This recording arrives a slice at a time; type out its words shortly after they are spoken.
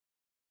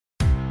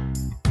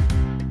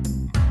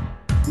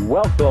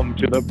Welcome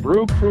to the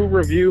Brew Crew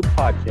Review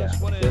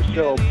Podcast, the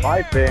show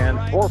by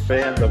fans for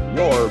fans of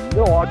your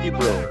Milwaukee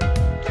Brewers.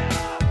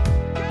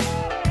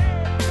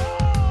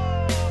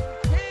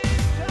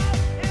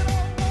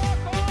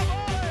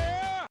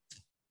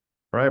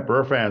 All right,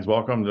 Brewer fans,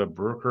 welcome to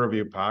Brew Crew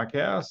Review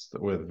Podcast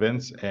with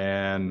Vince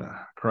and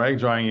Craig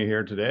joining you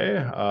here today.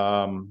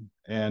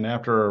 And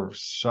after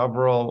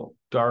several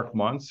dark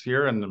months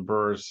here in the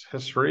Brewers'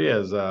 history,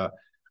 as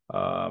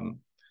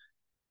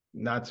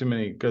not too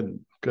many good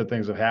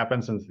things have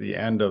happened since the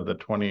end of the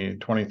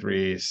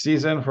 2023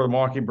 season for the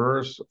Milwaukee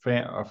Brewers,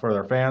 for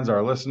their fans,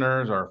 our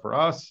listeners, or for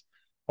us.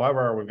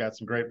 However, we've got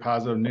some great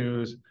positive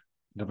news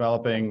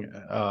developing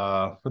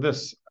for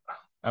this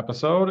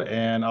episode,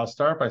 and I'll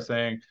start by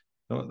saying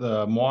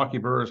the Milwaukee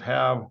Brewers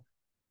have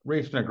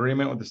reached an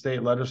agreement with the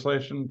state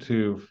legislation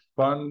to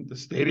fund the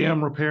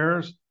stadium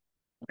repairs,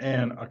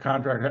 and a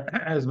contract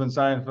has been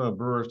signed for the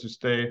Brewers to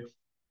stay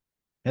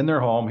in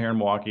their home here in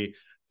Milwaukee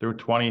through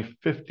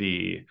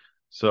 2050.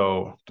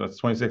 So that's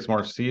 26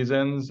 more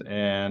seasons,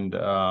 and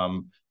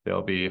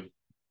they'll be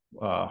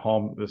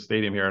home, the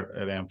stadium here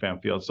at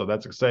AmFam Field. So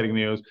that's exciting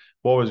news.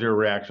 What was your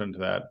reaction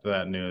to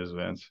that news,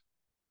 Vince?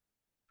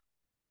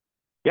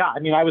 Yeah, I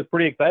mean, I was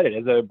pretty excited.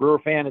 As a Brewer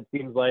fan, it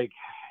seems like,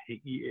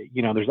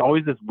 there's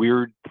always this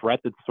weird threat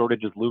that's sort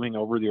of just looming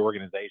over the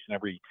organization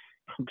every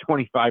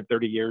 25,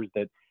 30 years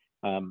that,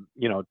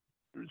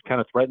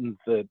 kind of threatens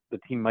that the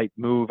team might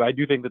move. I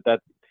do think that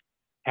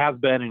has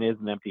been and is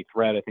an empty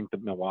threat. I think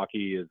that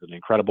Milwaukee is an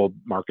incredible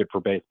market for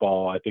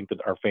baseball. I think that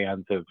our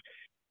fans have,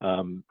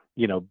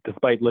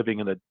 despite living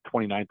in the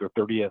 29th or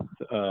 30th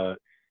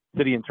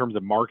city in terms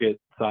of market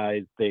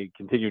size, they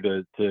continue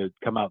to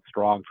come out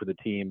strong for the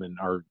team and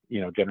are,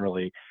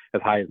 generally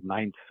as high as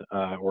ninth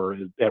or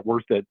at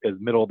worst as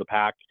middle of the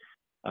pack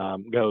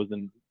goes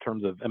in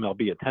terms of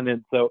MLB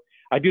attendance. So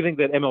I do think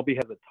that MLB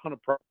has a ton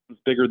of problems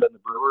bigger than the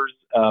Brewers.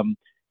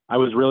 I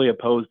was really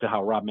opposed to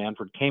how Rob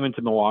Manfred came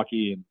into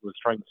Milwaukee and was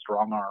trying to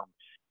strong arm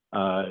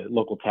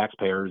local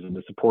taxpayers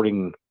into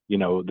supporting,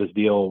 this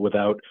deal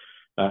without,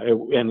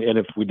 and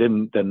if we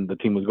didn't, then the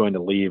team was going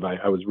to leave.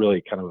 I was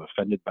really kind of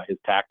offended by his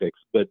tactics.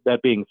 But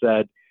that being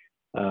said,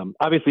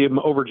 obviously I'm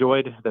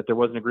overjoyed that there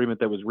was an agreement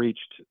that was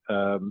reached.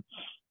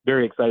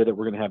 Very excited that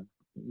we're going to have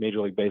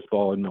Major League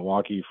Baseball in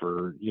Milwaukee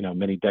for,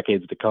 many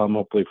decades to come,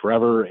 hopefully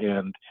forever.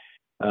 And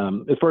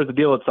as far as the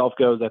deal itself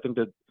goes, I think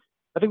the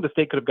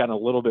state could have gotten a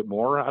little bit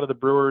more out of the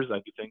Brewers. I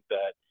do think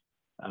that,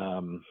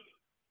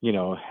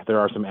 there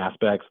are some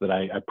aspects that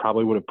I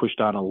probably would have pushed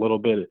on a little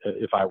bit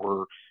if I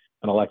were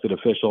an elected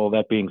official.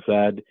 That being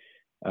said,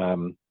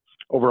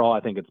 overall, I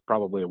think it's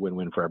probably a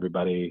win-win for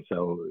everybody.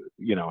 So,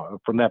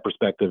 from that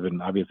perspective,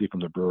 and obviously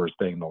from the Brewers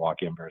staying in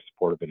Milwaukee, I'm very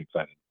supportive and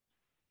excited.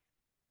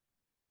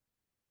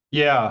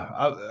 Yeah,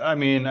 I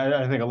mean,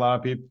 I think a lot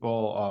of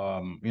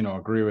people,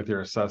 agree with your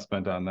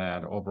assessment on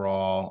that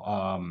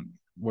overall,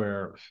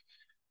 where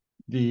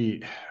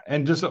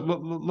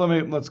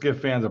let's give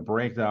fans a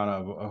breakdown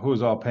of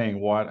who's all paying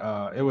what.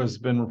 It was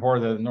been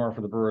reported that in order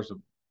for the Brewers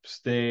to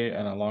stay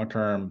in a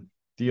long-term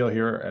deal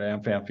here at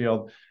AmFam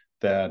Field,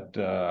 that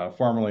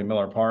formerly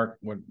Miller Park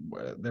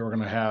they were going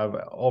to have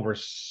over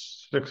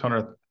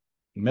 $600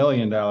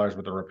 million worth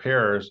of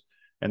repairs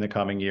in the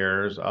coming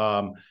years,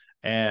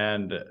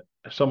 and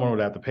someone would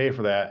have to pay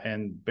for that.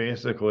 And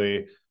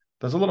basically,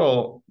 first of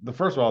all,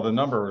 the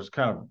number was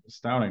kind of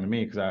astounding to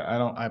me, because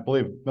I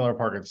believe Miller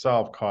Park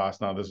itself cost,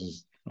 now this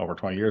is over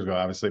 20 years ago,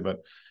 obviously, but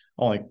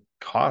only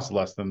cost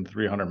less than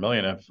 $300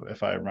 million,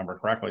 if I remember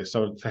correctly.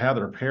 So to have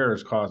the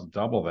repairs cost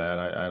double that,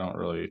 I don't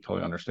really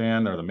totally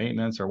understand, or the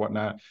maintenance or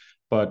whatnot.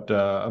 But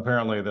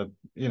apparently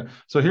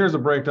so here's a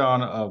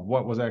breakdown of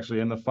what was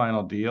actually in the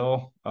final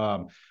deal.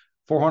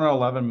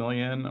 $411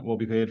 million will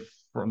be paid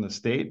from the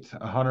state,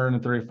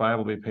 135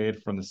 will be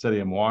paid from the city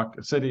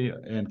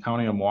and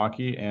county of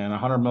Milwaukee, and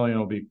 100 million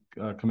will be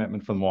a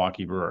commitment from the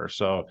Milwaukee Brewers.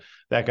 So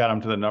that got them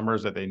to the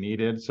numbers that they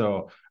needed.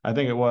 So I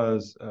think it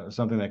was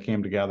something that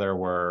came together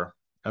where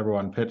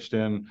everyone pitched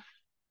in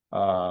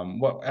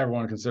what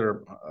everyone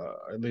considered,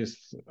 at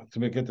least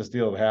to get this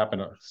deal to happen,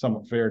 a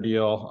somewhat fair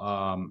deal.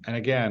 And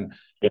again,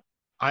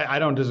 I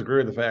don't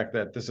disagree with the fact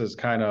that this is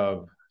kind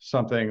of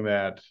something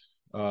that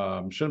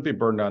shouldn't be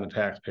burdened on the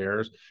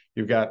taxpayers.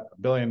 You've got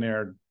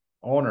billionaire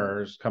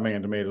owners coming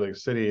into major league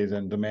cities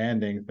and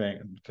demanding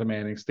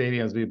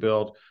stadiums be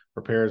built,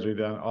 repairs be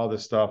done, all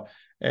this stuff.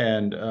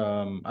 And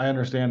I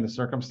understand the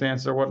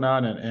circumstances or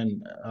whatnot.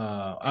 And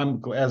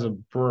I'm, as a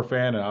Brewer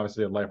fan, and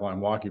obviously a lifelong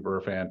Milwaukee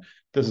Brewer fan,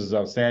 this is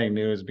outstanding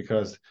news,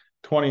 because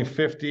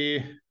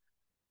 2050,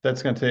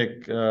 that's going to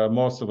take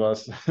most of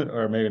us,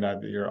 or maybe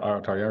not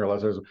our younger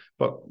listeners,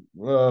 but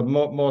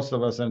most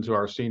of us into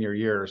our senior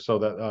years, so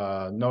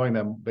that knowing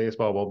that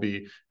baseball will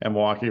be in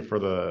Milwaukee for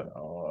the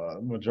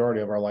majority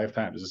of our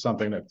lifetimes is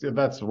something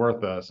that's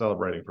worth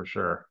celebrating for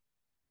sure.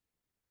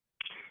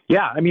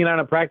 Yeah, I mean, on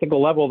a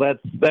practical level,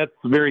 that's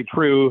very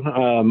true.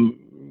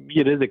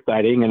 It is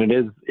exciting, and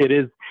it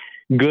is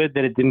good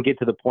that it didn't get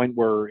to the point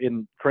where,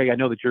 Craig, I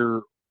know that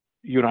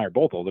you and I are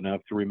both old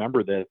enough to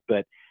remember this,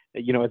 but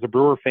as a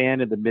Brewer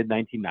fan in the mid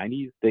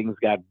 1990s, things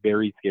got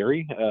very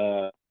scary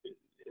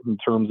in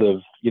terms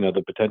of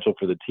the potential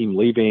for the team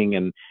leaving,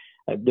 and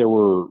there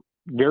were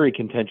very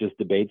contentious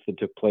debates that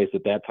took place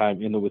at that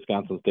time in the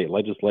Wisconsin state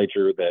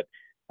legislature that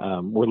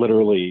were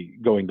literally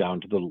going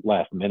down to the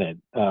last minute,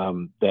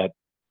 that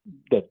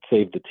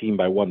saved the team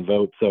by one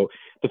vote. So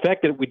the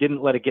fact that we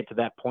didn't let it get to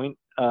that point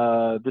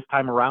this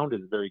time around is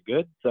very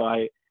good. So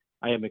I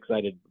am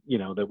excited,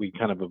 that we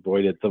kind of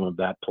avoided some of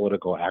that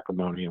political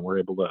acrimony and we're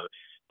able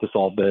to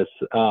solve this.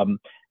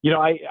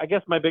 I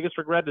guess my biggest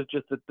regret is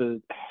just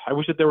that I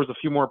wish that there was a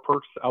few more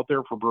perks out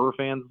there for Brewer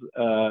fans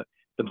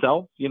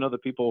themselves, the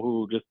people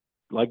who just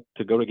like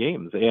to go to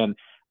games. And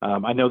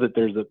I know that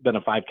there's been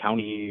a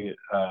 5-county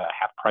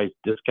half price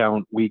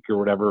discount week or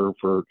whatever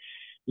for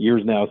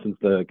years now since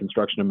the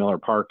construction of Miller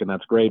Park, and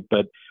that's great.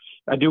 But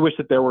I do wish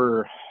that there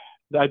were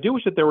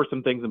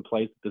some things in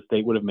place that the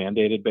state would have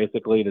mandated,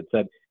 basically, that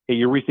said, hey,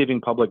 you're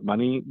receiving public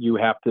money, you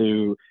have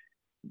to,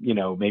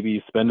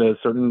 maybe spend a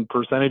certain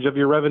percentage of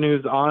your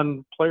revenues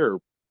on player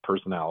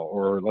personnel,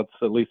 or let's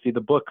at least see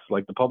the books.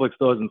 Like, the public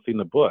still hasn't seen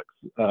the books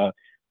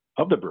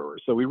of the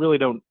Brewers, so we really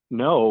don't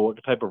know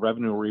what type of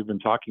revenue we're even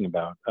talking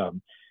about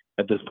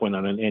at this point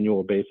on an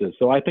annual basis.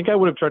 So I think I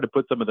would have tried to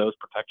put some of those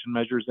protection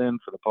measures in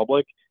for the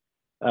public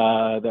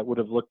that would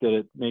have looked at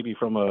it maybe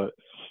from a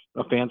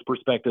fan's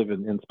perspective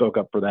and spoke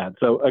up for that.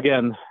 So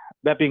again,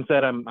 that being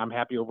said, I'm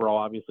happy overall,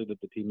 obviously,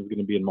 that the team is going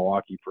to be in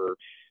Milwaukee for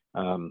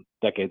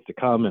decades to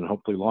come and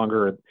hopefully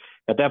longer.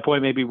 At that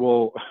point, maybe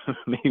we'll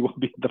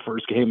be the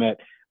first game at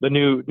the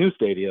new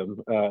stadium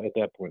at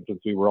that point,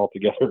 since we were all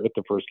together at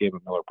the first game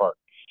at Miller Park.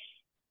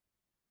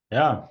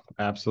 Yeah,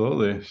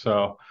 absolutely.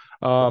 So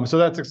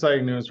that's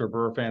exciting news for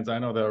Brewer fans. I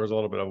know there was a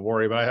little bit of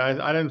worry, but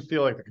I didn't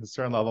feel like the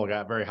concern level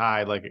got very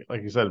high. Like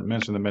you said,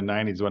 mentioned the mid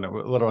 90s when it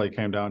literally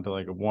came down to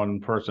like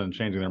one person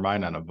changing their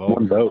mind on a vote.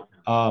 One vote.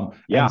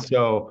 Yeah.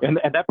 And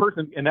that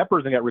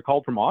person got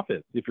recalled from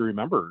office, if you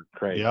remember,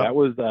 Craig. Yep. That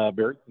was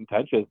very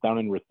contentious down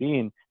in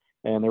Racine.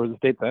 And there was a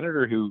state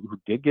senator who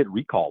did get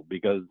recalled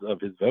because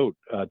of his vote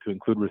to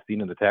include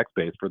Racine in the tax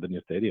base for the new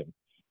stadium.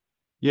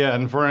 Yeah,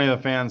 and for any of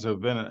the fans who've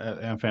been at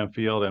AmFam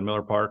Field and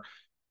Miller Park,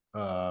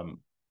 and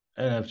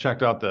have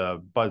checked out the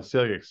Bud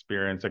Selig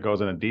experience that goes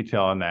into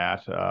detail on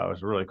that, it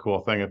was a really cool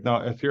thing.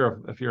 If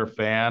you're a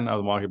fan of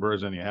the Milwaukee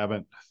Brewers and you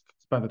haven't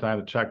spent the time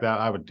to check that,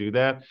 I would do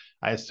that.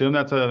 I assume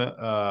that's going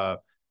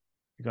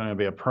to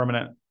be a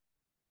permanent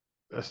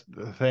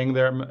thing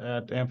there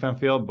at AmFam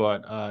Field,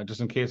 but just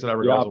in case it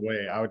ever goes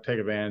away, I would take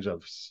advantage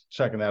of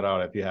checking that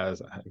out if you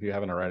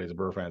haven't already as a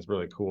Brewer fan. It's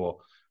really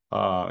cool.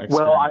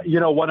 Well,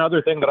 one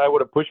other thing that I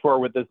would have pushed for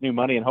with this new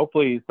money, and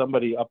hopefully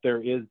somebody up there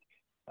is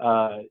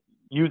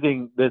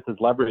using this as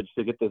leverage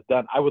to get this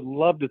done. I would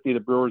love to see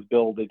the Brewers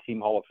build a team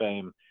Hall of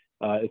Fame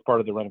as part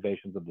of the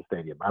renovations of the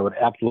stadium. I would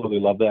absolutely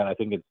love that. I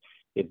think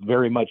it's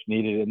very much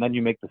needed. And then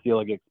you make the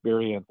Selig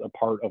experience a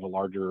part of a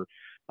larger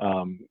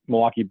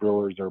Milwaukee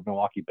Brewers or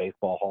Milwaukee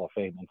Baseball Hall of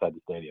Fame inside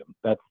the stadium.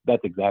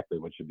 That's exactly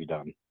what should be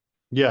done.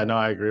 Yeah, no,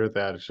 I agree with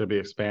that. It should be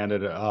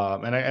expanded.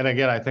 And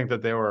again, I think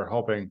that they were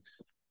hoping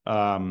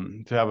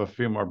to have a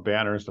few more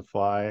banners to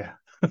fly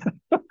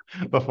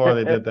before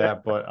they did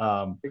that, but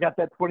we got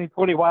that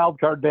 2020 wild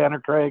card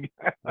banner, Craig.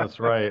 That's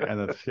right,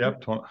 and it's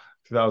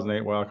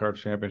 2008 wild card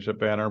championship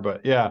banner.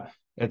 But yeah,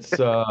 it's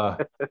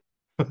but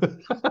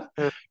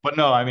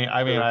no,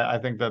 I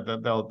think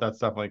that that's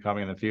definitely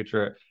coming in the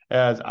future.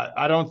 As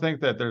I don't think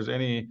that there's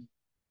any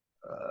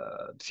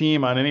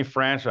team on any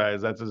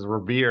franchise that's as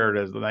revered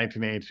as the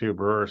 1982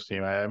 Brewers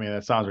team. I mean,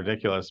 it sounds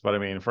ridiculous, but I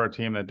mean, for a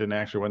team that didn't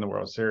actually win the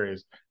World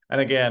Series. And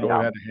again, we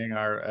had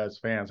to as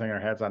fans, hang our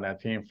heads on that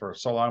team for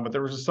so long. But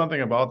there was just something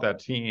about that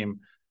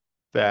team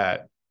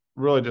that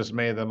really just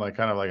made them like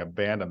kind of like a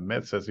band of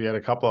misfits. You had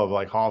a couple of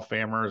like Hall of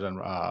Famers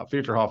and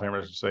future Hall of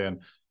Famers saying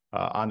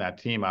on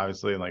that team,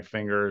 obviously, and like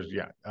Fingers,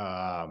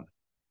 Yount,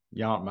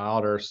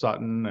 Milder,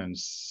 Sutton, and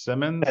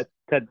Simmons.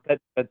 Ted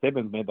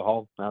Simmons made the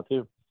Hall now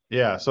too.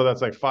 Yeah, so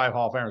that's like 5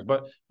 Hall of Famers.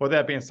 But with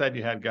that being said,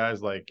 you had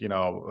guys like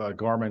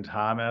Gorman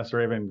Thomas,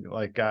 or even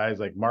like guys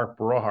like Mark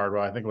Brohard, who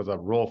I think was a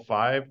Rule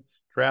 5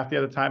 drafty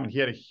at the time, and he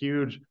had a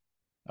huge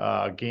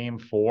game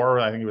 4.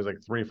 I think he was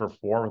like 3 for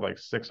 4 with like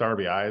 6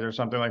 RBIs or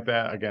something like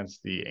that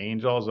against the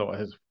Angels. So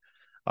his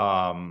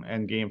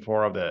and game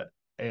 4 of the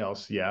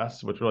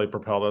ALCS, which really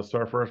propelled us to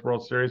our first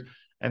World Series.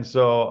 And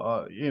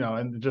so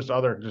and just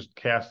other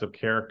cast of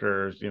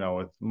characters,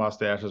 with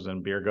mustaches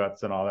and beer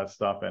guts and all that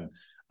stuff. And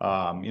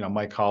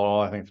Mike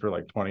Caldwell, I think, threw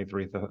like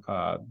 23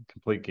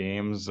 complete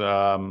games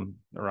around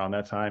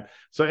that time.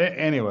 So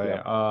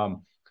anyway,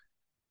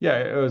 yeah,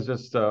 it was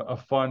just a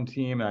fun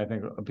team. I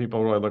think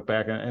people really look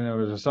back and it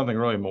was just something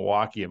really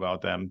Milwaukee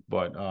about them.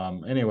 But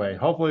anyway,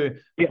 hopefully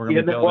we're going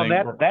to be building.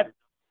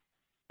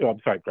 Oh, I'm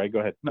sorry, Greg.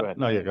 Go ahead. Go ahead.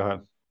 Go ahead.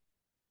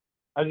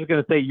 I was just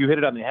going to say, you hit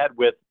it on the head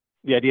with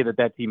the idea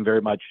that team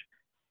very much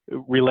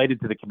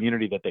related to the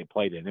community that they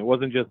played in. It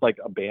wasn't just like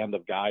a band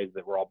of guys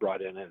that were all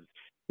brought in as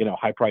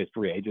high-priced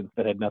free agents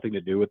that had nothing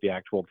to do with the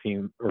actual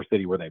team or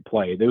city where they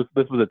played. This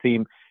was a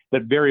team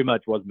that very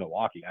much was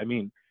Milwaukee. I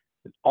mean,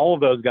 all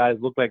of those guys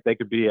look like they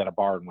could be at a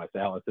bar in West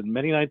Allis, and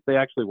many nights they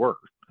actually were.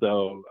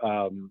 So,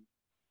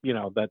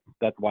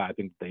 that's why I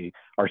think they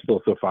are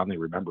still so fondly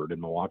remembered in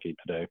Milwaukee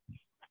today.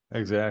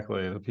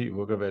 Exactly. The Pete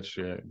Vukovich,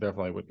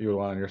 definitely what you would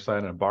want on your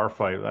side in a bar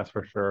fight, that's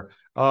for sure.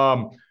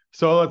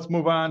 So let's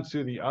move on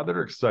to the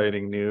other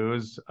exciting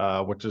news,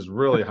 which is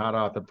really hot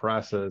out the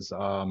presses.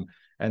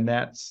 And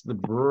that's the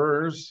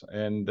Brewers.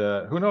 And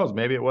who knows,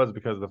 maybe it was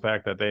because of the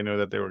fact that they knew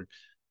that they were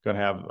going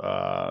to have,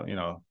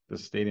 the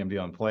stadium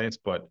deal in place.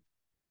 But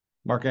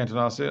Mark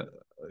Antonelli,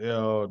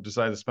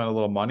 decided to spend a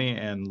little money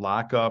and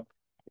lock up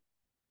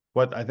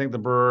what I think the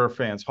Brewer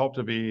fans hope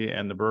to be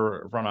and the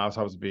Brewer front office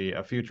hopes to be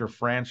a future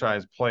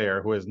franchise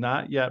player who has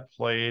not yet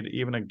played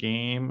even a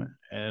game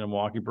in a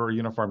Milwaukee Brewer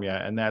uniform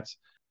yet. And that's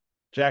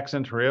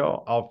Jackson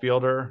Chourio,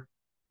 outfielder,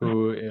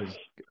 who is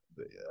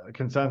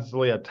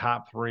consensusly a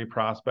top 3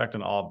 prospect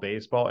in all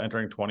baseball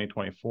entering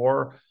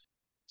 2024.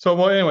 So,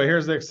 well, anyway,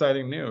 here's the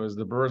exciting news.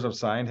 The Brewers have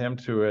signed him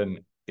to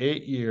an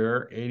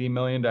 8-year, $80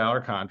 million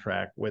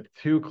contract with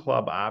 2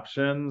 club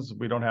options.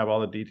 We don't have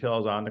all the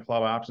details on the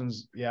club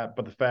options yet,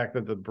 but the fact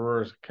that the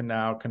Brewers can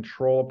now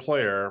control a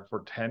player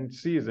for 10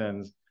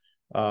 seasons,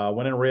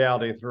 when in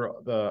reality,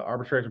 through the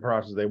arbitration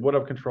process, they would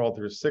have controlled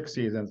through 6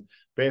 seasons.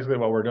 Basically,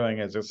 what we're doing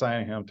is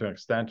assigning him to an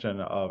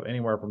extension of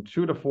anywhere from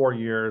 2 to 4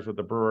 years, with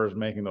the Brewers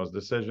making those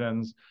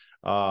decisions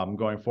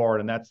going forward.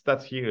 And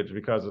that's huge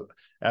because,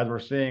 as we're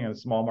seeing in a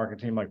small market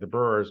team like the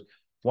Brewers,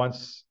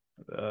 once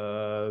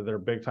their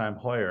big time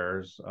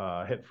players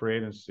hit free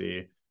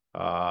agency,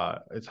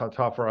 it's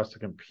tough for us to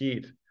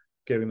compete,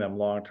 giving them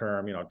long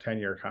term,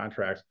 10-year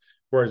contracts.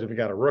 Whereas if you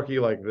got a rookie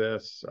like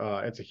this,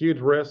 it's a huge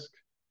risk,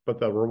 but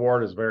the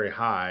reward is very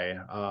high.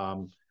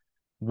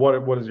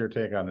 What is your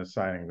take on this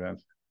signing,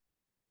 Vince?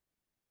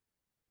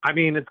 I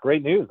mean, it's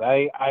great news.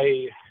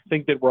 I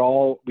think that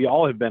we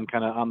all have been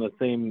kind of on the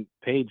same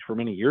page for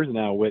many years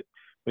now, which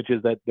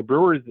is that the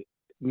Brewers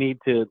need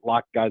to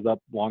lock guys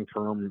up long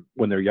term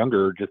when they're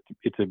younger, just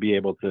to be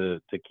able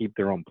to keep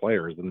their own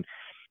players. And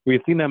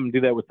we've seen them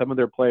do that with some of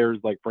their players,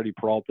 like Freddie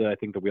Peralta. I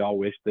think that we all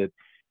wish that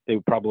they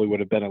probably would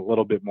have been a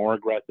little bit more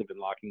aggressive in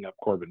locking up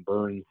Corbin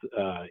Burns,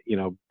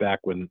 back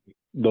when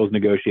those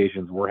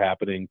negotiations were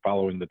happening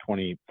following the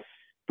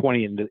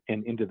 2020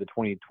 and into the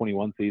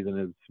 2021 season,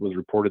 as was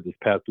reported this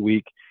past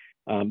week.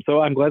 So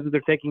I'm glad that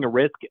they're taking a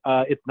risk.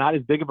 It's not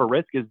as big of a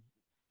risk as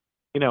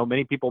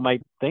many people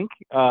might think.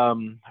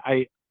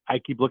 I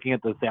keep looking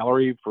at the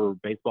salary for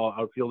baseball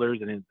outfielders,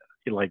 and in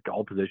like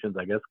all positions,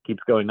 I guess,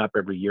 keeps going up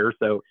every year.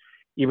 So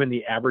even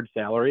the average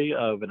salary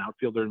of an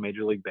outfielder in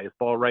Major League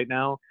Baseball right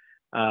now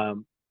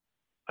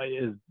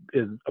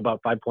is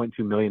about $5.2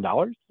 million.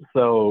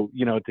 So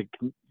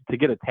to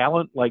get a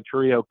talent like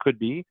Chourio could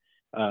be,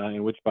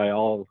 in which by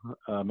all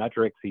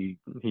metrics he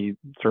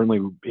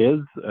certainly is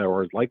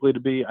or is likely to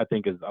be, I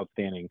think is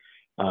outstanding.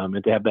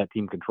 And to have that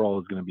team control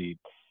is going to be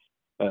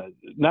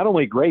not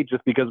only great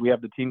just because we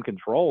have the team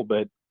control,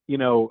 but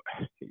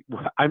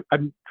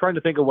I'm trying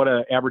to think of what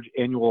an average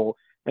annual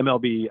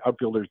MLB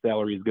outfielder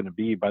salary is going to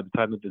be by the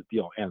time that this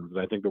deal ends.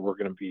 And I think that we're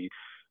going to be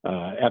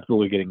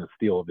absolutely getting a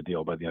steal of a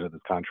deal by the end of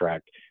this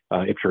contract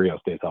if Chourio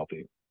stays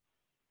healthy.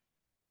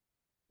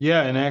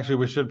 Yeah, and actually,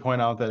 we should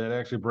point out that it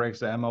actually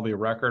breaks the MLB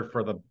record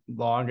for the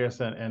longest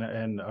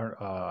and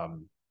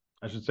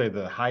I should say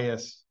the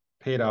highest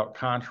paid out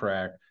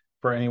contract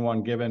for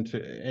anyone given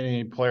to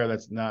any player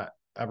that's not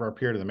ever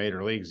appeared in the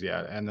major leagues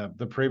yet. And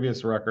the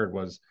previous record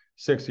was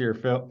 6-year,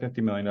 $50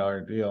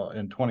 million deal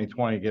in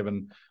 2020,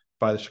 given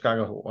by the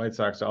Chicago White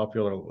Sox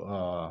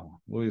outfielder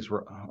Luis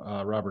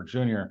Robert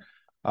Jr.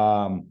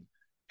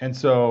 And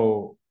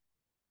so,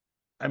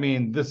 I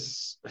mean,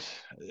 this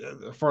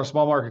for a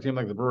small market team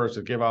like the Brewers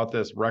to give out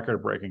this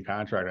record-breaking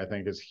contract, I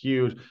think, is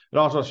huge. It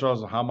also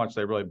shows how much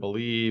they really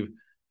believe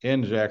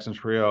in Jackson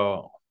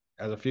Chourio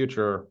as a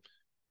future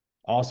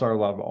all-star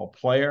level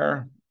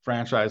player,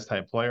 franchise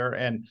type player.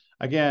 And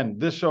again,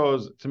 this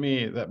shows to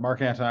me that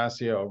Mark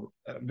Antonelli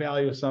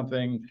values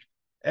something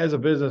as a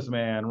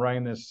businessman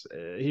running this.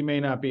 He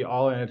may not be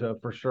all in it to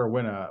for sure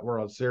win a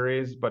World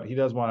Series, but he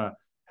does want to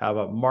have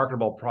a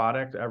marketable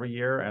product every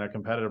year and a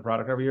competitive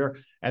product every year.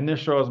 And this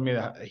shows me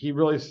that he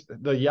really,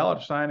 the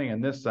Yelich signing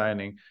and this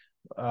signing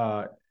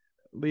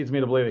leads me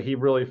to believe that he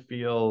really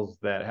feels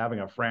that having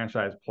a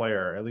franchise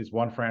player, at least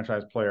one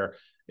franchise player,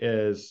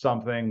 is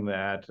something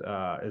that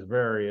is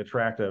very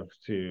attractive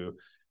to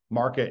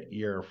market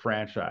your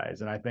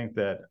franchise. And I think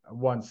that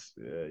once,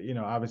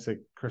 obviously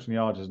Christian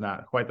Yelich is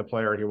not quite the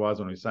player he was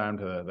when we signed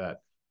him to that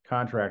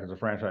contract as a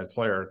franchise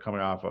player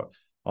coming off a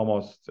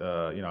almost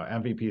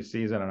MVP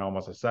season and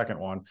almost a second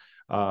one.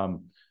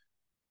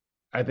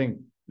 I think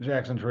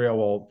Jackson Chourio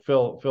will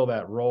fill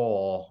that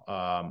role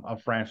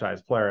of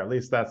franchise player. At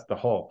least that's the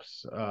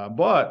hopes.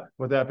 But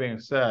with that being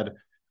said,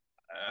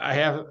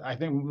 I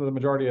think the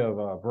majority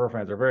of Brewer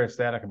fans are very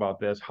ecstatic about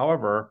this.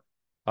 However,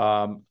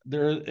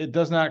 it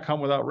does not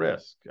come without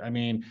risk. I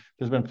mean,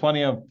 there's been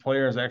plenty of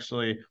players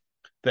actually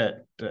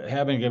that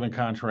have been given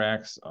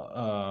contracts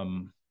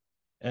and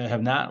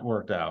have not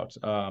worked out.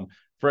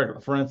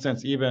 For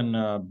instance,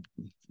 even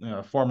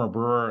former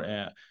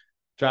Brewer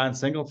John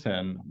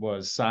Singleton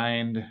was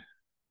signed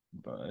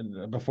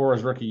before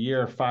his rookie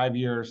year, 5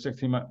 year,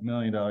 $16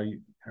 million,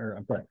 or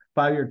I'm sorry,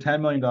 5 year,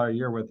 $10 million a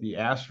year with the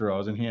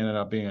Astros, and he ended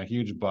up being a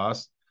huge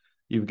bust.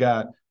 You've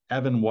got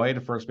Evan White,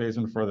 a first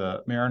baseman for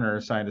the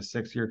Mariners, signed a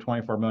 6 year,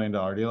 $24 million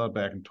deal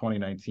back in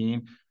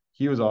 2019.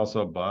 He was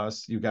also a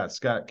bust. You've got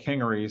Scott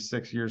Kingery,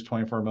 6 years,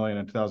 $24 million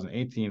in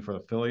 2018 for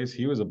the Phillies.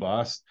 He was a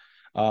bust.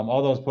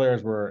 All those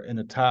players were in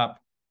the top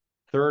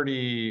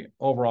 30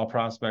 overall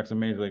prospects in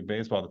Major League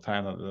Baseball at the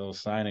time of those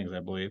signings,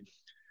 I believe.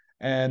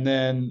 And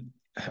then,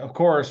 of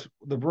course,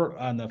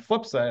 on the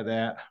flip side of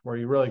that, where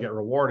you really get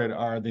rewarded,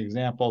 are the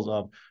examples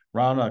of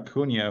Ronald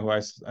Acuna, who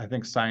I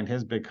think signed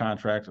his big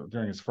contract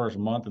during his first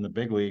month in the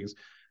big leagues.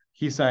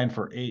 He signed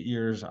for 8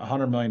 years,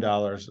 $100 million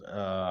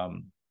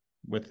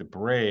with the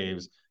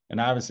Braves. And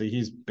obviously,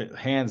 he's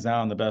hands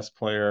down the best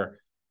player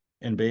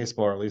in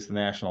baseball, or at least the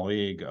National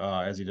League,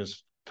 as he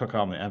just took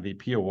home the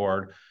MVP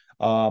award.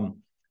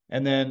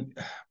 And then,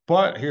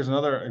 but here's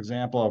another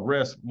example of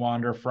risk.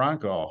 Wander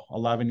Franco,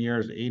 11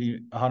 years,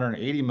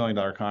 $180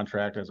 million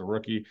contract as a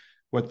rookie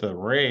with the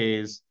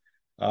Rays.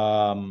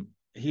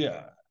 He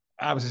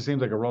obviously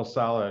seems like a real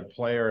solid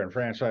player and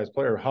franchise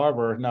player.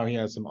 However, now he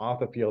has some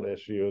off the field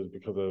issues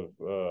because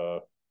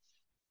of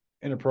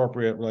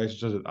inappropriate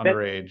relationships with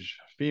underage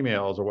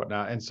females or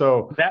whatnot. And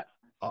so that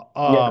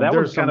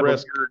there's some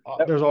risk.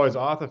 There's always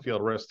off the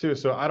field risk too.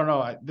 So I don't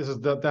know. This is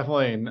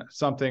definitely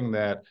something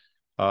that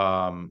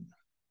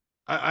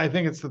I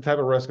think it's the type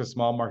of risk a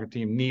small market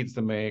team needs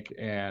to make,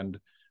 and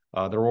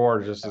the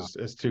reward just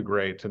is too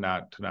great to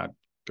not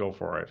go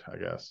for it, I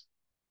guess.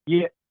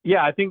 Yeah.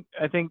 I think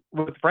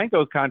with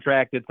Franco's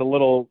contract, it's a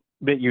little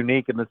bit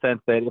unique in the sense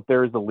that if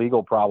there is a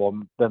legal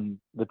problem, then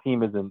the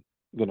team isn't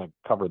going to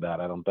cover that,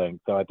 I don't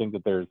think. So I think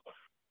that there's,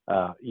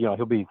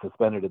 he'll be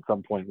suspended at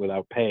some point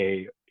without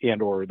pay,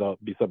 or there'll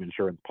be some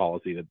insurance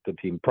policy that the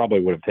team probably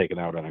would have taken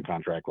out on a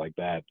contract like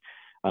that,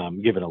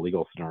 given a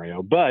legal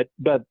scenario. But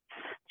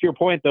to your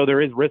point, though,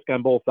 there is risk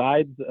on both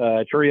sides.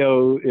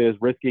 Chourio is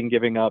risking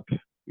giving up,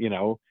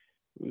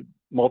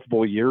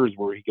 multiple years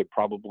where he could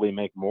probably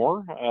make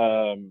more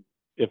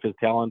if his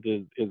talent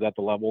is at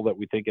the level that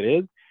we think it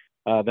is.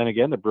 Then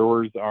again, the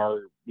Brewers are,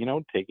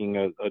 taking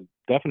a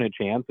definite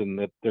chance, and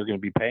that they're going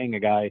to be paying a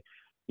guy,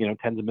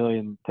 $10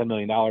 million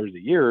a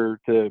year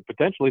to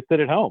potentially sit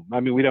at home. I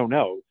mean, we don't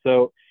know.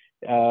 So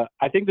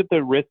I think that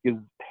the risk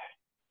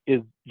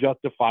is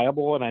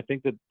justifiable, and I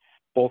think that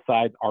both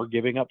sides are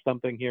giving up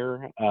something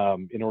here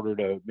in order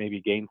to maybe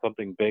gain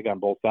something big on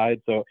both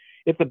sides. So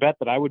it's a bet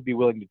that I would be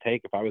willing to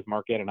take if I was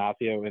Mark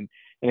Attanasio. And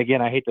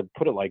again, I hate to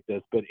put it like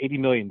this, but $80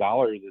 million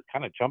is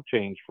kind of chump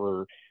change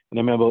for an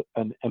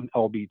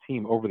MLB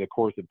team over the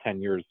course of 10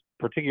 years,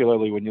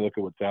 particularly when you look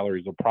at what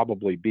salaries will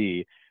probably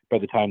be by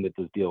the time that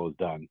this deal is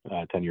done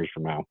 10 years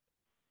from now.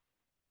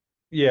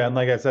 Yeah, and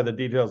like I said, the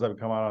details have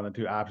come out on the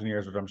 2 option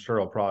years, which I'm sure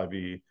will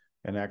probably be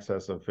in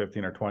excess of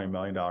 $15 or $20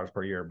 million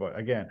per year. But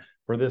again,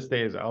 for this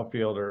day's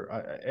outfielder,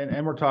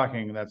 and we're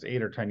talking that's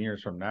 8 or 10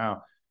 years from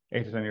now,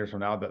 8 to 10 years from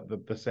now,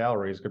 the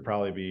salaries could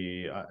probably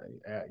be,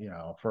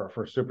 for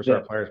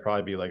superstar players,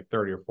 probably be like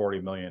 30 or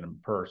 40 million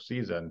per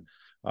season.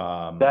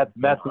 That's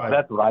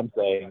what I'm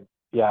saying.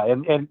 Yeah,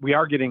 and we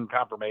are getting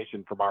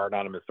confirmation from our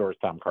anonymous source,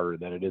 Tom Carter,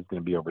 that it is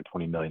going to be over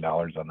 $20 million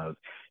on those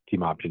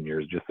team option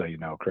years, just so you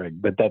know, Craig.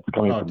 But that's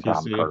coming from TC.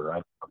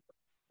 Tom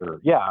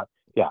Carter. Yeah.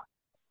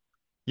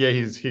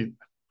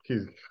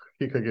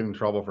 He could get in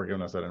trouble for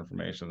giving us that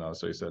information, though.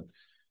 So he said,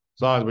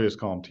 as long as we just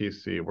call him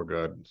TC, we're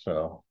good.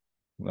 So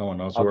no one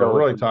knows who we're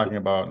really talking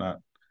about,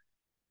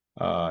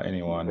 not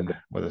anyone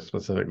with a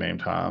specific name,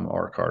 Tom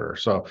or Carter.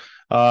 So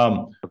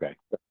okay.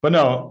 But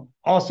no,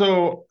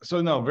 also,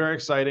 very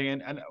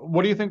exciting. And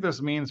what do you think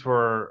this means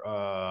for,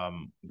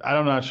 I'm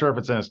not sure if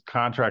it's in his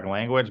contract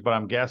language, but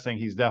I'm guessing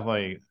he's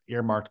definitely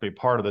earmarked to be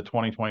part of the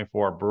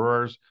 2024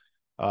 Brewers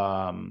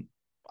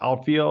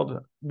outfield.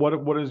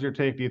 What is your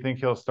take? Do you think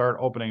he'll start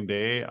opening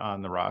day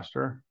on the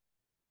roster?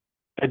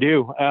 I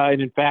do.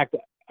 And in fact,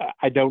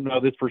 I don't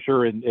know this for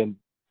sure. And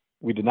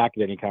we did not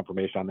get any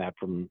confirmation on that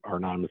from our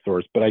anonymous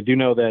source, but I do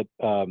know that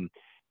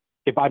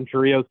if I'm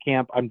Chourio's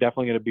camp, I'm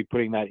definitely going to be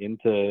putting that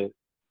into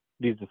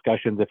these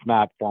discussions. If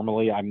not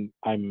formally, I'm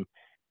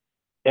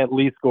at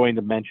least going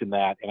to mention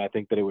that. And I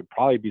think that it would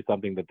probably be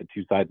something that the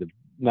two sides have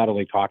not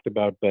only talked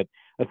about, but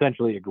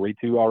essentially agreed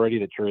to already,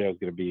 that Chourio is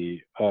going to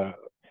be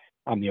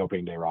on the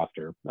opening day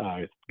roster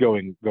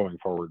going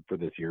forward for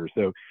this year.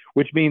 So,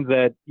 which means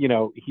that,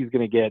 he's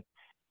going to get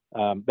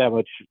that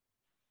much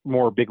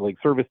more big league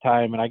service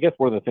time. And I guess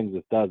one of the things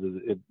this does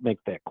is it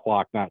makes that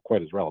clock not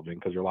quite as relevant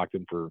because you're locked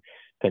in for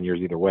 10 years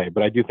either way.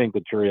 But I do think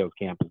that Chourio's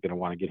camp is going to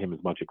want to get him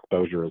as much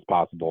exposure as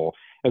possible,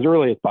 as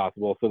early as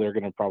possible. So they're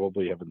going to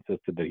probably have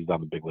insisted that he's on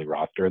the big league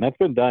roster. And that's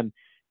been done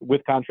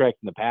with contracts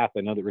in the past.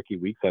 I know that Ricky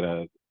Weeks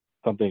had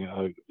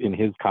something in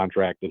his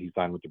contract that he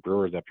signed with the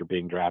Brewers after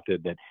being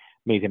drafted that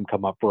made him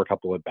come up for a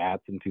couple of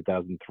bats in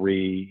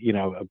 2003,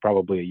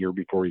 probably a year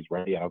before he's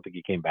ready. I don't think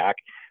he came back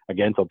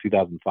again until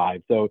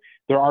 2005. So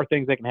there are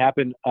things that can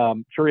happen.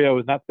 Chourio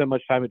has not spent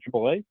much time at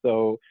AAA.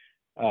 So,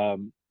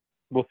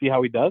 we'll see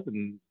how he does,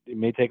 and it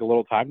may take a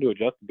little time to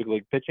adjust to big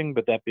league pitching.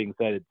 But that being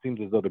said, it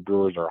seems as though the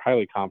Brewers are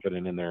highly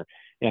confident in their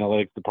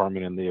analytics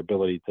department and the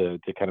ability to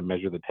kind of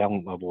measure the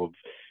talent level of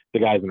the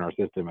guys in our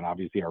system, and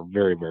obviously are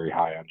very, very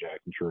high on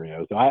Jackson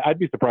Chourio. So I'd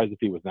be surprised if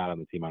he was not on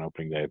the team on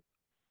opening day.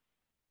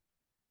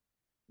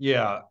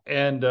 Yeah,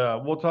 and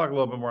we'll talk a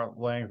little bit more at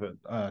length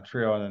at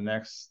Trio in the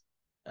next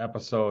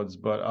episodes,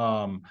 but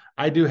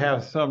I do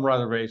have some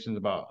reservations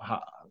about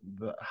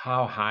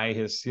how high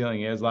his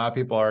ceiling is. A lot of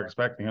people are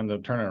expecting him to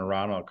turn into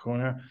Ronald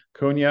Acuna.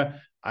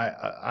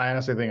 I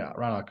honestly think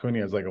Ronald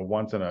Acuna is like a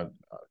once in a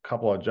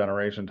couple of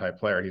generation type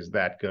player. He's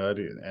that good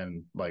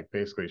and like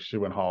basically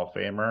shoe-in Hall of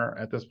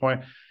Famer at this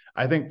point.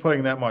 I think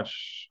putting that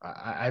much,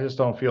 I just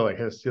don't feel like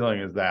his ceiling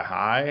is that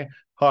high.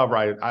 However,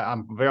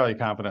 I'm very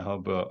confident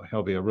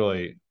he'll be a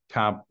really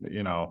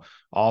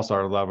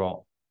all-star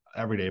level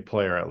everyday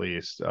player at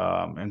least.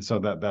 And so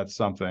that's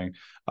something,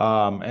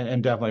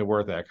 and definitely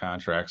worth that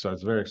contract. So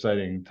it's very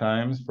exciting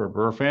times for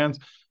Brewer fans.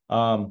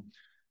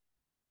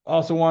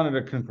 Also wanted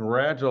to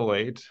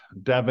congratulate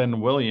Devin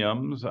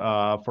Williams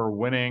for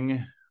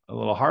winning a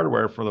little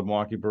hardware for the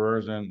Milwaukee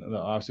Brewers in the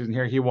offseason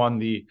here. He won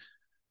the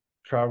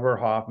Trevor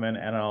Hoffman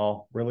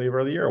NL Reliever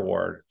of the Year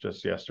award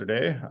just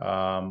yesterday.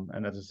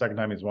 And that's the second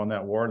time he's won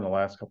that award in the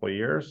last couple of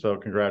years. So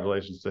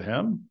congratulations to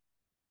him.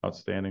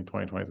 Outstanding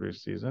 2023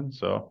 season.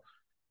 So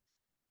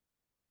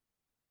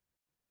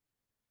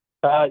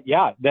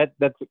yeah,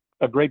 that's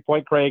a great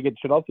point, Craig. It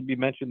should also be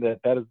mentioned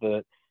that that is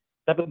the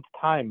seventh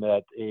time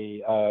that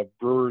a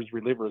Brewers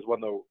reliever has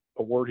won the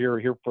award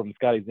here from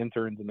Scotty's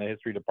interns in the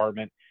history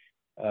department.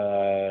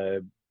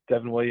 Devin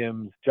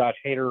Williams, Josh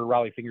Hader,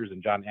 Raleigh Fingers,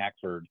 and John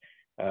Axford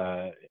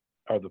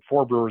are the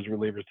four Brewers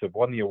relievers to have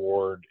won the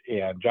award.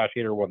 And Josh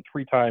Hader won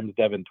 3 times,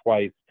 Devin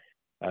twice,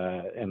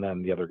 and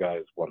then the other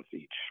guys once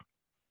each.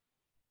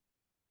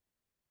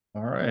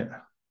 All right.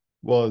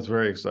 Well, it's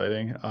very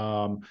exciting.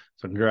 So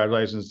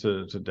congratulations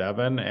to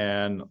Devin.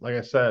 And like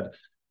I said,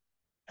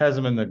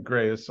 hasn't been the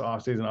greatest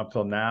offseason up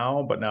till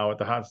now, but now with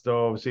the hot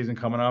stove season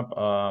coming up,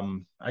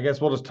 I guess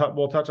we'll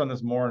touch on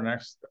this more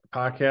next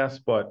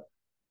podcast. But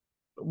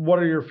what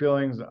are your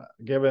feelings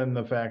given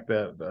the fact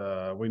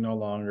that we no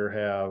longer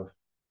have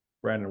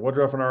Brandon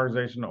Woodruff in our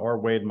organization or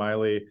Wade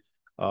Miley?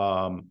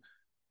 Do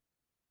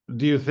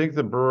you think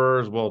the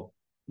Brewers will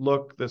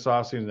look this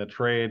offseason to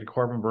trade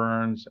Corbin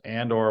Burnes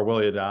and or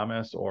Willy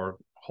Adames, or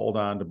hold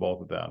on to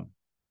both of them?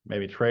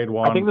 Maybe trade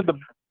one, I think that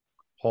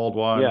hold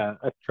one, yeah,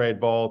 trade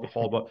both,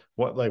 hold both.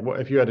 What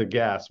if you had to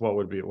guess? What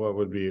would be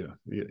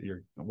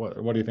your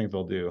what do you think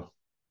they'll do?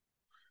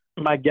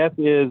 my guess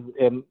is,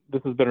 and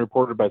this has been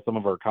reported by some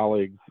of our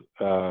colleagues,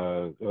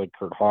 like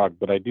Kurt Hogg,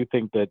 but I do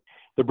think that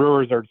the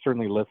Brewers are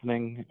certainly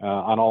listening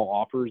on all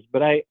offers.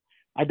 But I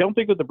don't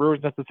think that the Brewers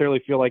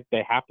necessarily feel like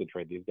they have to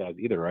trade these guys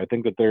either. I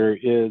think that there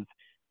is,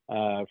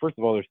 first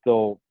of all, there's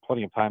still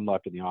plenty of time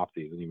left in the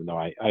offseason, even though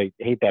I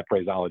hate that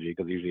phraseology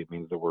because usually it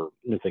means that we're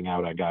missing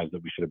out on guys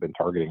that we should have been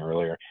targeting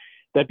earlier.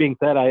 That being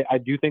said, I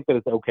do think that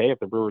it's okay if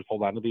the Brewers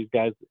hold on to these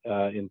guys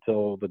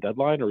until the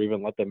deadline, or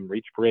even let them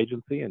reach free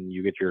agency and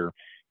you get your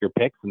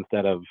picks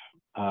instead of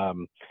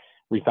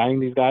re-signing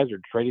these guys or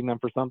trading them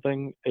for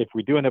something. If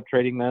we do end up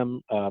trading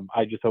them,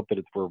 I just hope that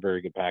it's for a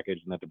very good package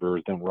and that the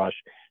Brewers don't rush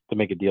to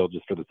make a deal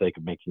just for the sake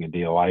of making a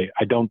deal. I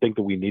don't think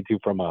that we need to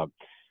from a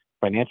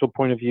financial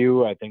point of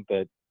view. I think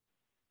that,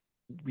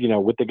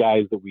 with the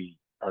guys that we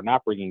are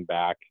not bringing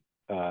back,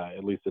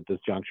 at least at this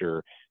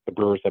juncture, the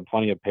Brewers have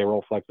plenty of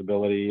payroll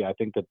flexibility. I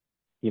think that,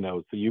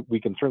 we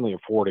can certainly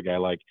afford a guy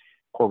like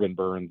Corbin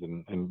Burnes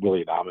and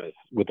Willy Adames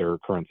with their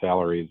current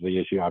salaries. The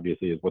issue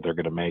obviously is what they're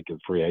going to make as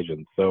free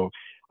agents. So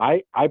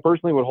I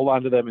personally would hold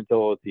on to them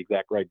until it's the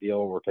exact right deal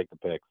or take the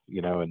picks,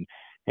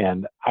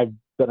 and I've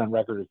been on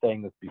record as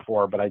saying this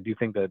before, but I do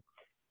think a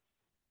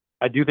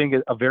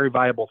very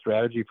viable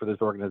strategy for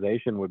this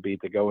organization would be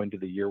to go into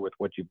the year with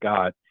what you've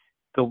got,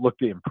 to look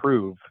to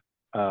improve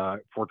for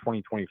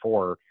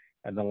 2024,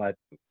 and then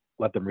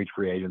let them reach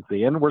free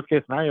agency. And worst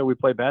case scenario, we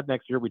play bad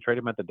next year, we trade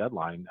them at the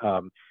deadline,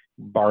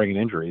 barring an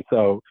injury.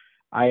 So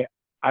I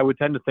would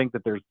tend to think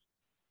that there's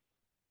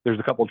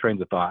a couple of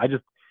trains of thought.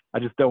 I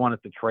just don't want us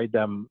to trade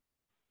them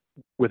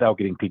without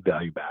getting peak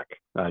value back,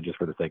 just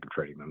for the sake of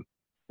trading them.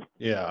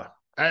 Yeah,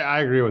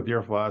 I agree with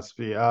your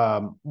philosophy.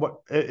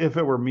 What if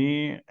it were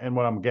me, and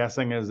what I'm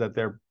guessing is that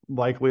they're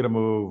likely to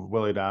move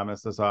Willy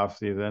Adames this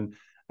offseason.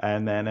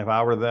 And then if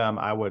I were them,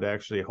 I would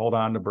actually hold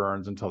on to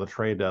Burnes until the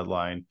trade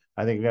deadline.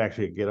 I think you could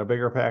actually get a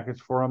bigger package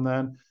for him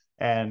then.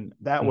 And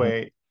that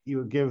way you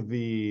would give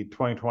the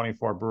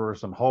 2024 Brewers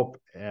some hope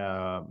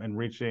in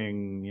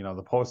reaching,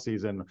 the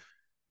postseason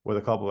with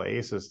a couple of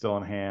aces still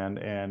in hand.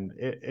 And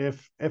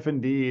if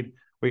indeed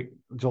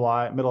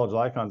middle of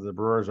July comes, the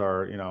Brewers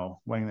are,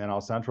 winning the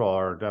NL Central,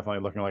 are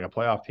definitely looking like a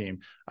playoff team.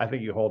 I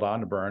think you hold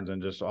on to Burnes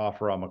and just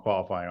offer them a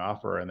qualifying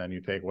offer, and then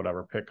you take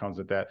whatever pick comes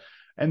at that.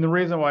 And the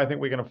reason why I think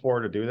we can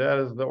afford to do that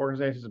is the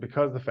organization is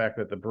because of the fact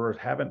that the Brewers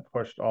haven't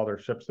pushed all their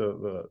chips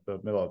to the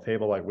middle of the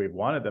table like we've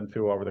wanted them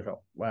to over the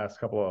last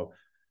couple of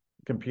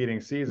competing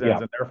seasons, Yeah.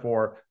 and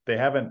therefore they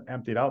haven't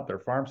emptied out their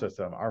farm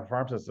system. Our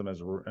farm system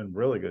is in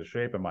really good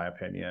shape, in my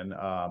opinion,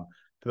 to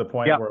the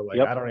point Yep. where like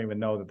Yep. I don't even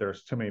know that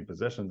there's too many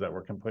positions that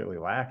we're completely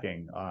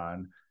lacking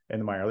on in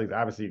the minor leagues.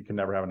 Obviously, you can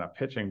never have enough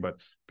pitching, but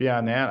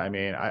beyond that, I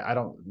mean, I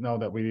don't know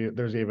that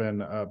there's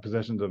even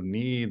positions of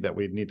need that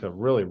we need to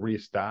really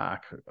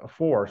restock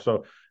for.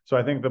 So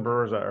I think the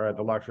Brewers are at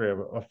the luxury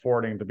of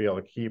affording to be able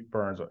to keep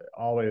Burns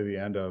all the way to the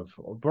end of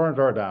Burns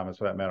or Adames,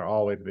 for that matter,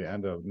 all the way to the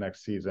end of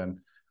next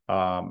season,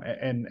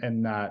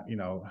 and not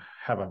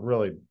have a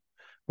really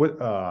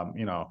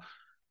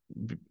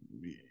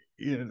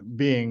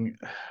being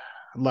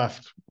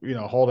left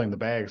holding the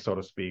bag, so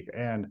to speak,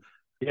 and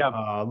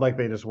Yeah. like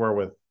they just were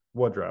with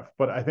Woodruff.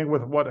 But I think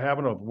with what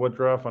happened with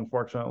Woodruff,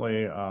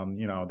 unfortunately,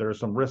 there's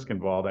some risk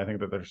involved. I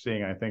think that they're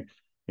seeing. I think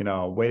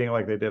waiting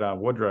like they did on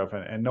Woodruff,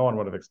 and no one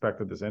would have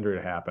expected this injury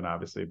to happen,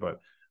 obviously, but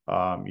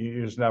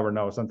you just never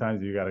know.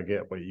 Sometimes you got to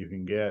get what you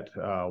can get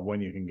when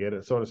you can get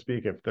it, so to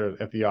speak. If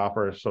the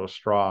offer is so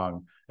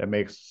strong, it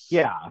makes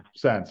Yeah.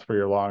 sense for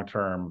your long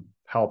term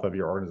health of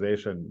your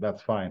organization.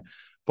 That's fine.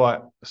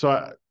 But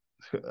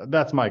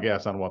that's my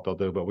guess on what they'll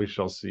do. But we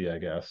shall see, I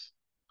guess.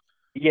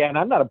 Yeah, and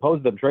I'm not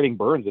opposed to them trading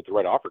Burns if the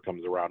right offer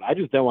comes around. I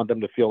just don't want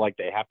them to feel like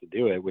they have to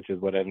do it, which is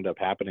what ended up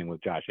happening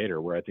with Josh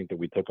Hader, where I think that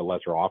we took a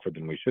lesser offer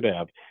than we should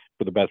have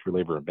for the best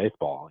reliever in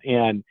baseball.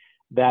 And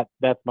that's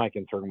my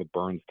concern with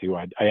Burns too.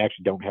 I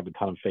actually don't have a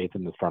ton of faith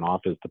in this front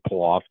office to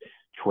pull off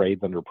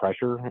trades under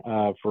pressure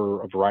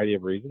for a variety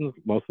of reasons,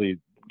 mostly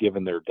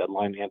given their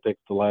deadline antics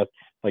the last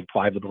like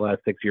 5 of the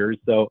last 6 years.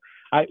 So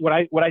what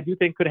I do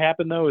think could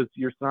happen though is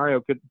your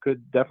scenario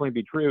could definitely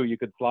be true. You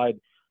could slide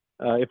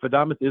if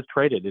Adames is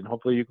traded, and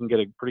hopefully you can get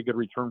a pretty good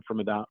return for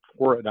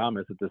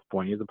Adames at this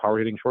point. He's a power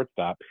hitting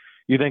shortstop.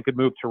 You then could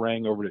move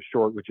Turang over to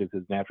short, which is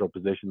his natural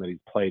position that he's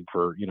played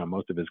for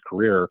most of his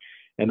career,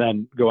 and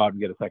then go out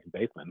and get a second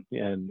baseman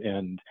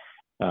and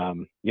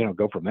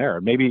go from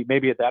there.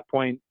 Maybe at that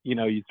point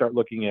you start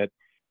looking at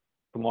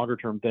some longer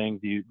term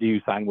things. Do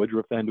you sign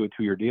Woodruff then to a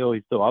 2-year deal?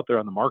 He's still out there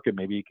on the market.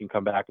 Maybe he can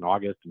come back in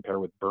August and pair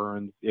with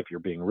Burns if you're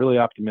being really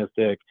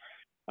optimistic.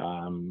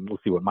 We'll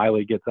see what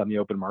Miley gets on the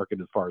open market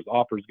as far as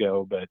offers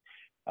go. But,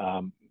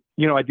 I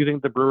do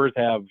think the Brewers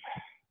have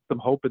some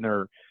hope in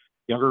their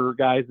younger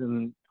guys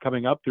and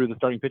coming up through the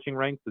starting pitching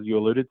ranks, as you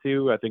alluded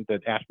to. I think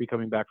that Ashby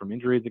coming back from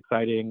injury is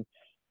exciting.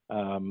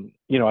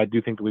 I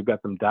do think that we've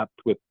got some depth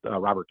with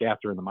Robert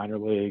Gasser in the minor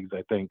leagues.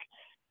 I think,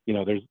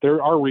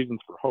 there are reasons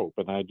for hope.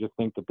 And I just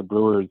think that the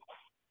Brewers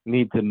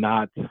need to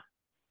not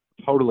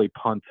totally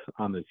punt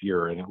on this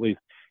year and at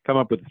least come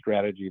up with a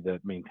strategy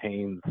that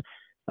maintains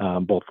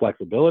both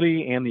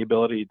flexibility and the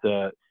ability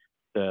to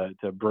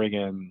bring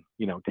in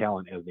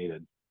talent as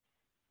needed.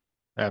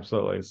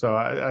 Absolutely. So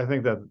I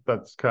think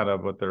that's kind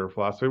of what their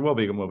philosophy will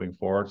be moving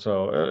forward.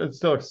 So it's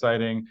still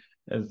exciting,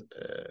 as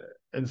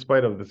in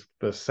spite of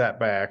the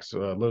setbacks,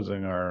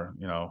 losing our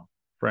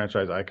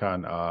franchise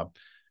icon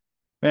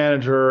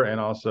manager, and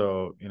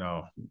also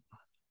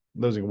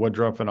losing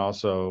Woodruff, and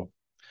also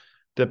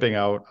dipping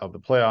out of the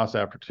playoffs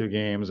after 2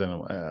 games, and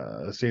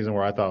a season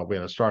where I thought we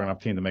had a strong enough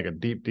team to make a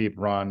deep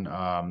run.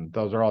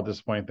 Those are all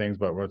disappointing things,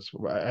 but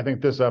I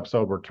think this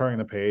episode, we're turning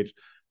the page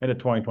into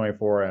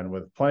 2024 and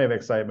with plenty of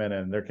excitement,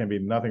 and there can be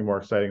nothing more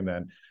exciting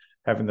than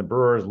having the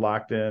Brewers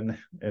locked in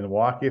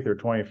Milwaukee through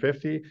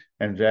 2050,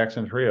 and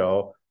Jackson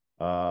Chourio,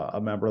 a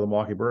member of the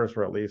Milwaukee Brewers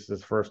for at least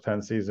his first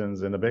 10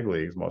 seasons in the big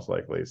leagues, most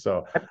likely.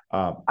 So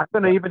I'm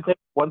going to even take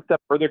one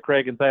step further,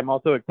 Craig, and say I'm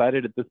also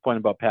excited at this point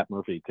about Pat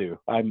Murphy too.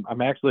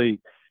 I'm actually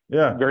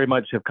very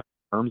much have come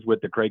to terms with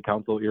the Craig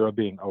Counsell era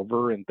being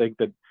over, and think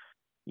that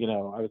I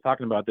was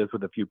talking about this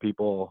with a few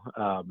people,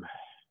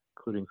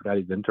 including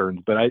Scotty's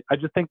interns, but I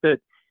just think that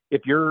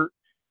if you're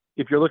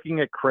looking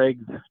at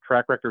Craig's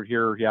track record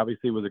here, he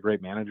obviously was a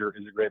great manager,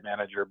 is a great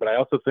manager, but I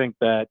also think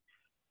that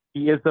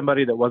he is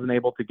somebody that wasn't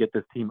able to get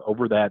this team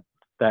over that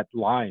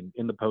line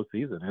in the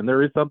postseason. And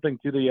there is something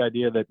to the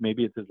idea that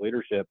maybe it's his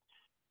leadership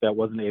that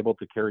wasn't able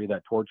to carry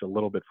that torch a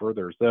little bit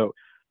further. So,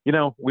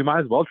 we might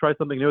as well try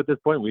something new at this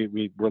point.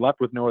 We're left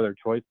with no other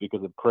choice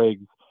because of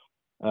Craig's,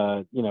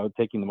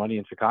 taking the money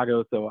in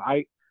Chicago. So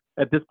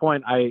at this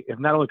point, I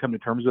have not only come to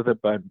terms with it,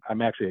 but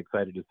I'm actually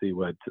excited to see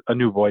what a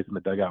new voice in the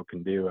dugout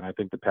can do. And I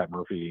think that Pat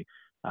Murphy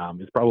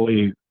is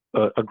probably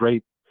a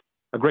great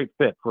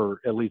fit for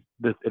at least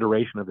this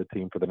iteration of the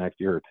team for the next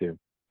year or two.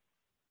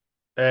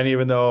 And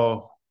even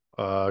though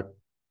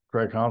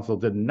Craig Counsell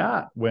did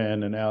not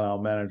win an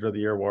NL Manager of the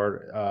Year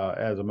award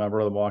as a member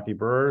of the Milwaukee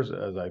Brewers,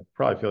 as I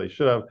probably feel he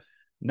should have,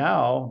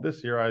 now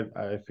this year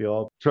I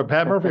feel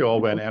Pat Murphy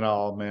will win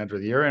NL Manager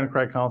of the Year and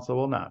Craig Counsell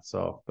will not.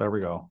 So there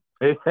we go.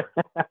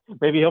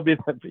 Maybe he'll be,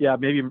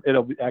 maybe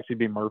it'll actually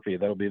be Murphy.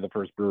 That'll be the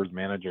first Brewers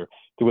manager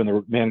to win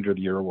the Manager of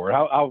the Year award.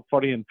 How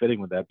funny and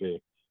fitting would that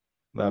be?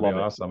 That'd be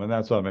awesome. And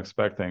that's what I'm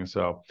expecting.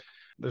 So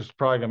there's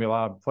probably going to be a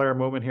lot of player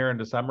movement here in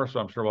December. So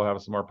I'm sure we'll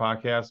have some more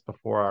podcasts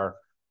before our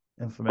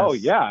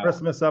infamous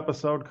Christmas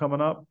episode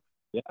coming up.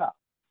 Yeah.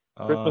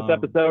 Christmas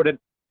episode. And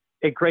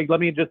hey, Craig,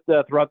 let me just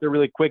throw out there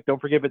really quick. Don't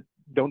forget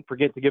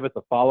to give us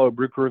a follow.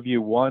 Brew Crew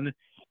Review 1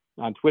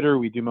 on Twitter.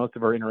 We do most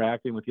of our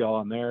interacting with y'all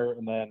on there.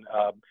 And then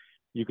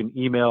you can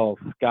email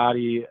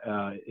Scotty.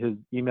 His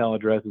email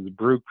address is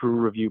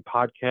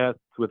brewcrewreviewpodcasts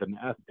with an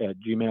S at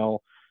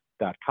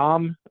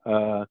gmail.com.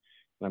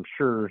 I'm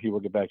sure he will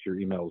get back to your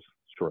emails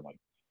shortly.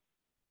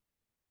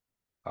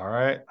 All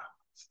right.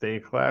 Stay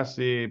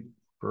classy,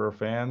 Brewer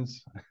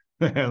fans,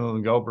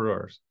 and go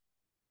Brewers.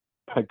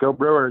 Go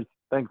Brewers.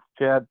 Thanks,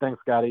 Chad. Thanks,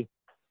 Scotty.